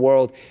friendship with the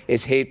world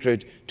is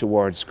hatred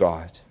towards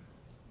God?"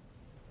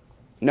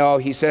 No,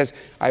 he says,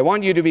 I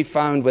want you to be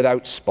found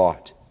without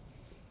spot.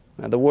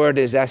 Now, the word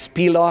is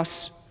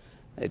aspilos.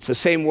 It's the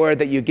same word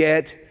that you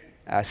get,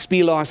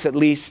 spilos at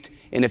least,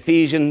 in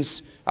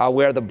Ephesians,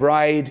 where the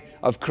bride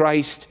of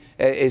Christ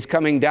is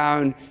coming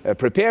down,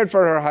 prepared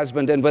for her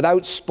husband, and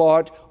without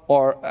spot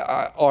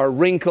or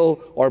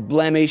wrinkle or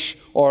blemish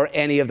or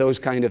any of those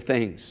kind of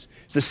things.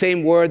 It's the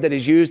same word that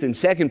is used in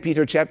 2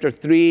 Peter chapter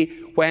 3,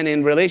 when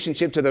in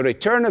relationship to the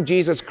return of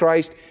Jesus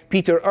Christ,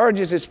 Peter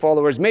urges his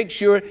followers, make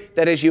sure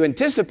that as you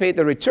anticipate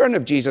the return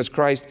of Jesus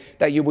Christ,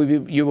 that you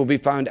will be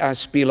found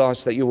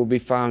aspilos, that you will be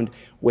found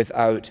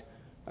without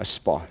a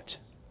spot.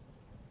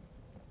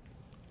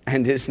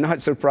 And it's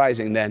not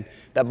surprising then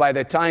that by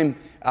the time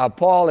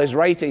Paul is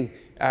writing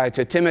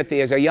to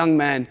Timothy as a young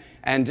man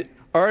and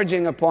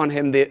urging upon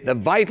him the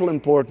vital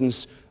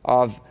importance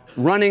of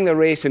running the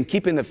race and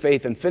keeping the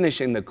faith and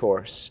finishing the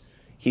course,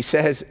 he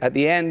says at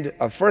the end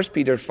of 1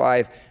 Peter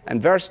 5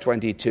 and verse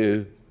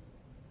 22,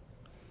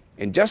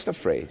 in just a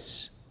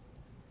phrase,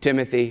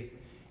 Timothy,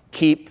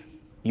 keep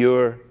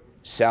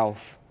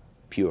yourself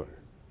pure.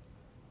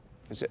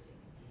 That's it.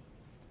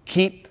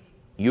 Keep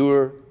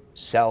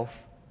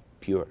yourself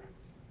pure.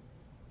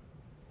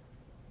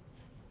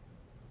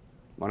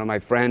 One of my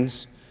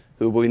friends,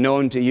 who will be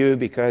known to you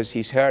because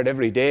he's heard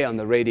every day on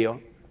the radio,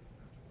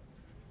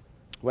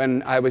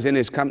 when I was in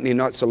his company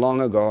not so long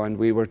ago and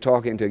we were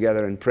talking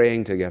together and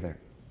praying together,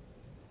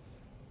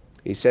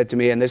 he said to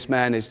me, and this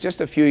man is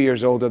just a few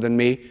years older than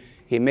me,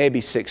 he may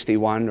be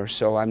 61 or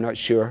so, I'm not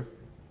sure,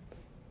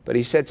 but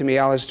he said to me,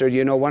 Alistair,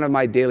 you know, one of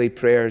my daily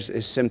prayers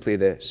is simply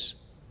this: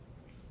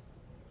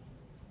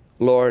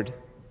 Lord,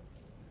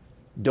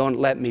 don't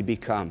let me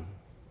become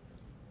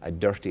a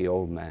dirty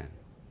old man.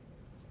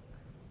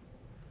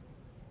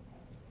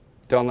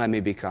 Don't let me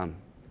become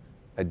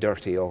a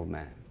dirty old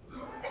man.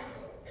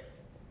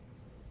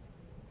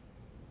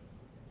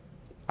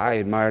 I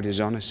admired his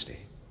honesty.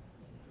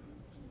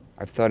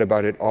 I've thought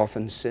about it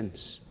often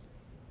since.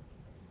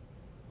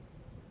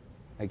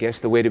 I guess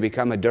the way to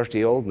become a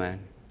dirty old man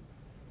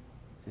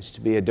is to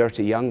be a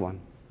dirty young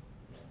one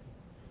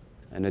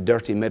and a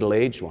dirty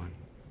middle-aged one.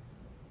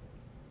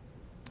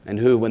 And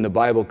who, when the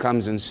Bible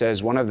comes and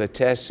says one of the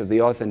tests of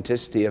the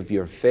authenticity of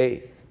your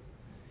faith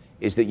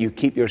is that you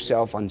keep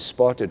yourself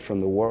unspotted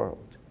from the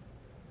world,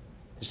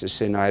 is to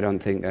say, no, I don't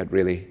think that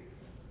really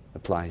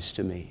applies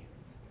to me.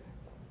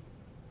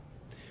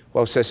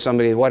 Well, says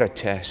somebody, what a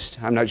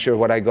test. I'm not sure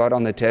what I got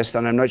on the test,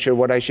 and I'm not sure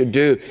what I should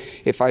do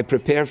if I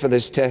prepare for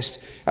this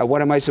test.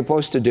 What am I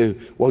supposed to do?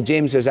 Well,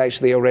 James has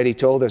actually already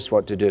told us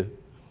what to do.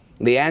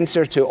 The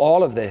answer to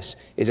all of this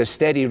is a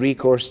steady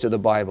recourse to the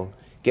Bible.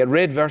 Get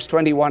rid, verse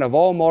 21, of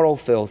all moral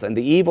filth and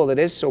the evil that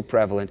is so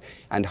prevalent,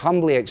 and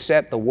humbly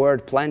accept the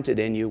word planted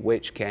in you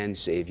which can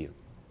save you.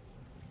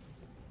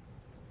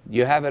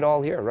 You have it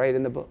all here, right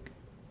in the book.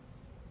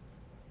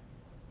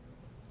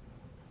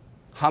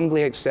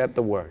 Humbly accept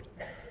the word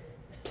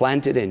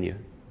planted in you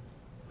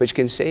which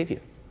can save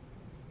you.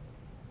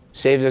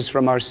 Saves us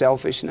from our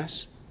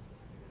selfishness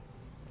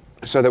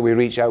so that we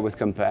reach out with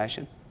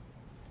compassion.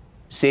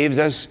 Saves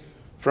us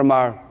from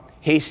our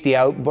hasty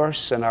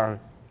outbursts and our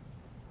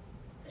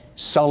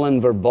sullen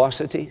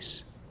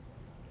verbosities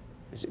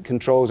as it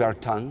controls our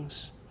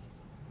tongues,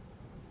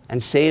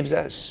 and saves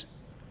us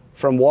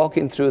from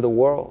walking through the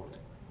world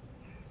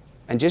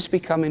and just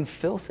becoming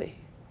filthy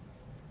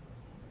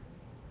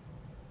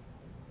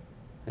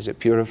as it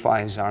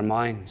purifies our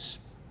minds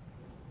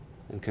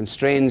and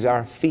constrains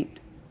our feet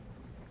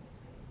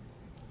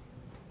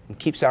and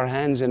keeps our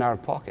hands in our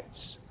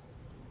pockets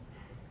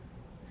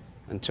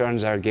and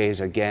turns our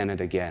gaze again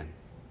and again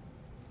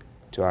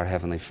to our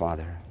Heavenly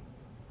Father.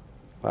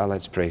 Well,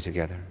 let's pray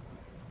together.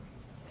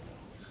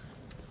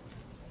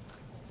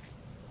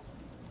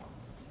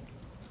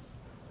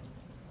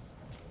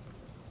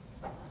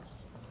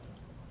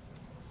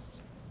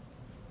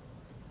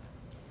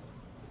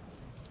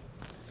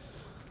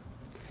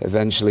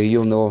 Eventually,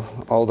 you'll know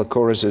all the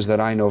choruses that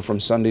I know from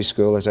Sunday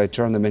school as I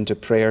turn them into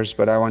prayers,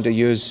 but I want to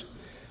use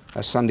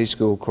a Sunday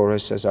school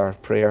chorus as our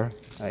prayer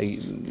I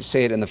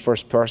say it in the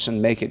first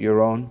person, make it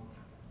your own.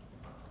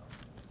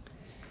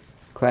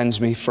 Cleanse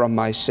me from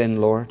my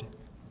sin, Lord.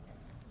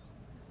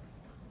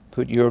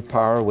 Put your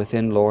power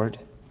within, Lord.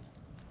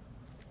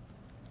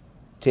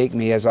 Take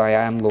me as I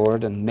am,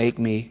 Lord, and make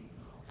me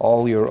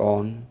all your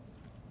own.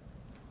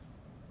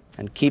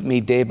 And keep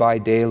me day by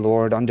day,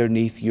 Lord,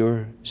 underneath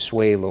your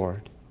sway,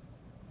 Lord.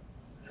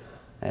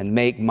 And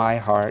make my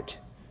heart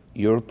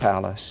your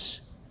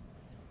palace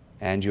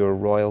and your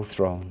royal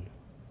throne.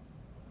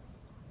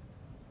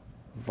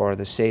 For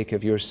the sake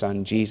of your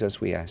Son, Jesus,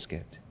 we ask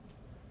it.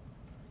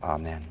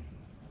 Amen.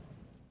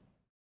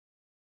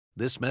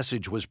 This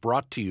message was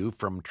brought to you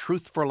from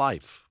Truth for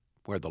Life,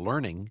 where the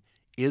learning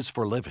is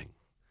for living.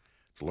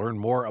 To learn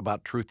more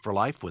about Truth for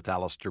Life with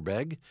Alistair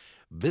Begg,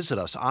 visit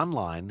us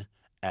online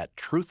at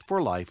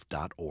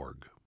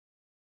truthforlife.org.